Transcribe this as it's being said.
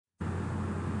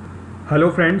Hello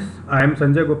friends, I am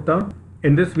Sanjay Gupta.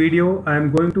 In this video, I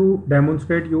am going to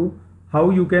demonstrate you how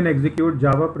you can execute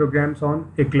Java programs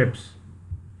on Eclipse.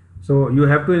 So you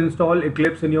have to install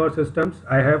Eclipse in your systems.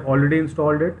 I have already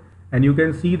installed it and you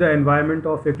can see the environment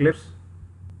of Eclipse.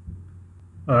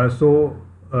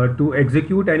 To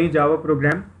execute any Java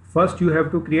program, first you have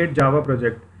to create Java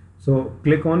project. So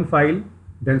click on File,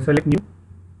 then select New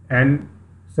and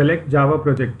select Java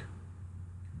project.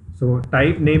 So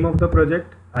type name of the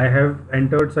project. I have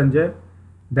entered Sanjay.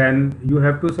 Then you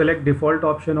have to select default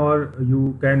option or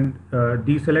you can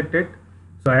deselect it.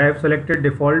 So I have selected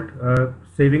default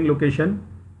saving location.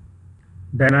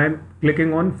 Then I am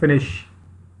clicking on finish.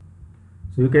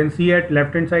 So you can see at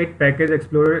left hand side package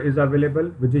explorer is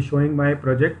available, which is showing my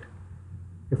project.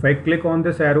 If I click on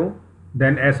this arrow,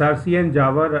 then SRC and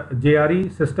Java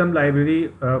JRE system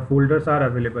library folders are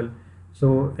available.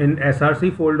 So in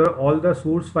SRC folder, all the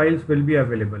source files will be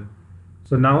available.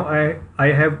 So now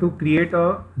I have to create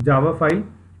a Java file.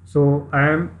 So I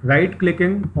am right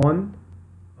clicking on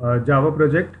Java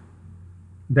project.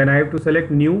 Then I have to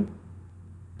select new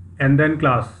and then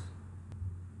class.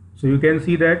 So you can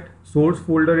see that source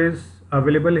folder is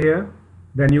available here.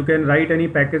 Then you can write any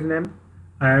package name.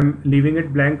 I am leaving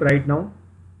it blank right now.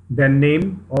 Then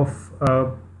name of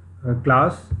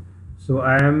class. So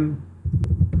I am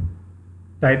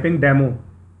typing demo.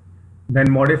 Then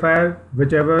modifier,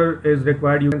 whichever is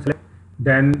required, you can select.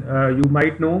 Then you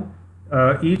might know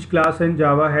each class in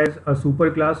Java has a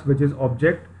super class, which is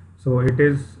object. So it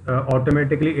is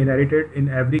automatically inherited in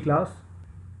every class.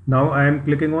 Now I am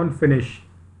clicking on finish.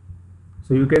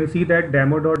 So you can see that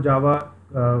demo.java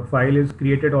file is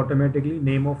created automatically.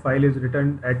 Name of file is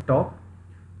written at top.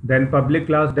 Then public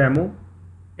class demo.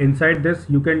 Inside this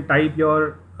you can type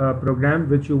your program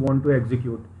which you want to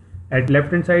execute. At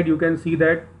left hand side you can see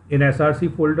that in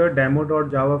SRC folder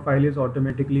demo.java file is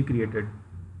automatically created.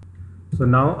 So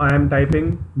now I am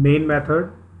typing main method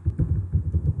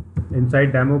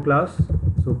inside demo class.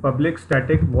 So public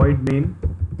static void main.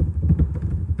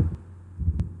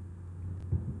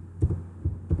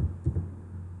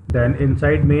 Then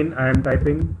inside main I am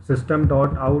typing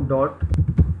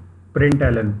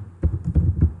system.out.println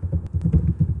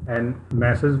and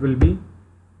message will be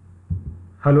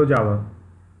hello Java.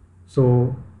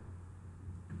 So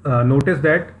notice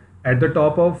that at the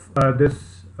top of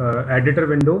this editor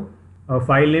window,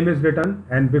 file name is written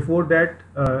and before that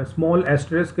small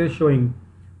asterisk is showing.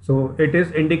 So it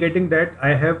is indicating that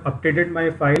I have updated my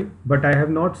file but I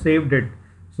have not saved it.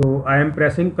 So I am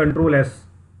pressing Ctrl S.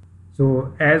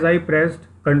 So as I pressed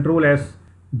Ctrl S,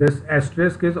 this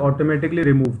asterisk is automatically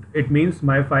removed. It means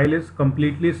my file is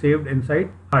completely saved inside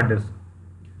hard disk.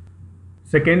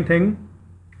 Second thing,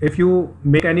 if you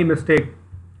make any mistake,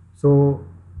 so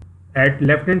at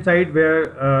left hand side where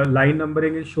line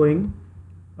numbering is showing,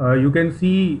 you can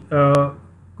see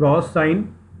cross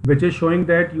sign which is showing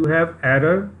that you have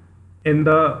error in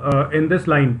the in this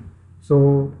line.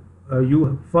 So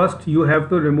you have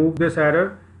to remove this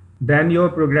error, then your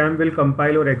program will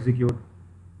compile or execute.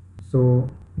 So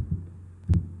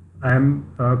I am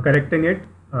correcting it.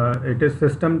 It is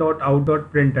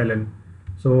system.out.println.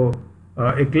 So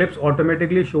Eclipse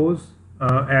automatically shows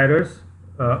errors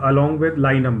along with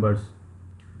line numbers.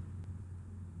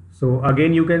 So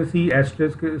again you can see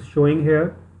asterisk is showing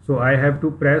here. So I have to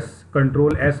press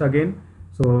Ctrl S again.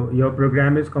 So your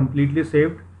program is completely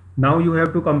saved. Now you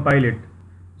have to compile it.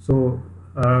 So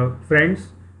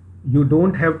friends, you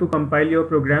don't have to compile your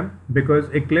program because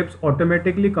Eclipse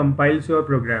automatically compiles your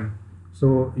program.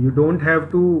 So you don't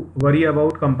have to worry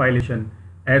about compilation.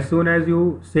 As soon as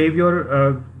you save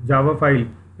your Java file,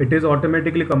 it is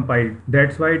automatically compiled.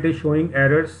 That's why it is showing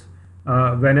errors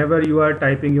whenever you are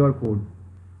typing your code.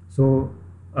 So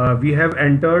we have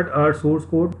entered our source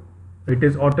code. It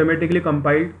is automatically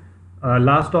compiled.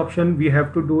 Last option we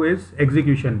have to do is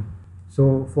execution.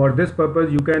 So for this purpose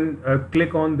you can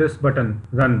click on this button,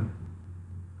 run.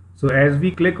 So as we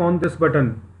click on this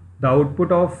button, the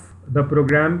output of the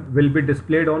program will be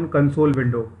displayed on console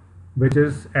window, which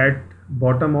is at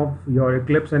bottom of your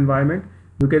Eclipse environment.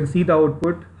 You can see the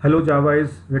output hello Java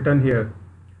is written here.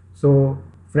 So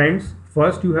friends,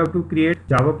 first you have to create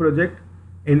Java project.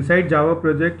 Inside Java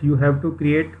project you have to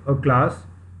create a class.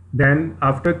 Then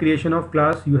after creation of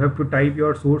class you have to type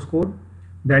your source code.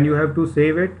 Then you have to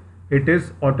save it. It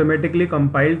is automatically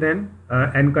compiled then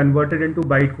and converted into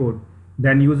bytecode.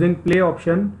 Then using play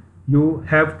option you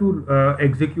have to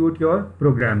execute your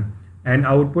program and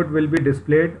output will be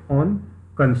displayed on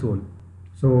console.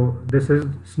 So this is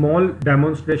small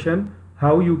demonstration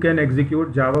how you can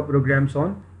execute Java programs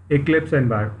on Eclipse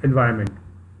environment.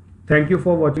 Thank you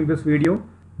for watching this video.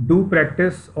 do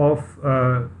practice of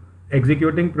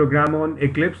executing program on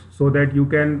Eclipse so that you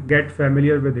can get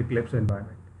familiar with Eclipse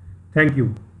environment. Thank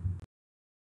you.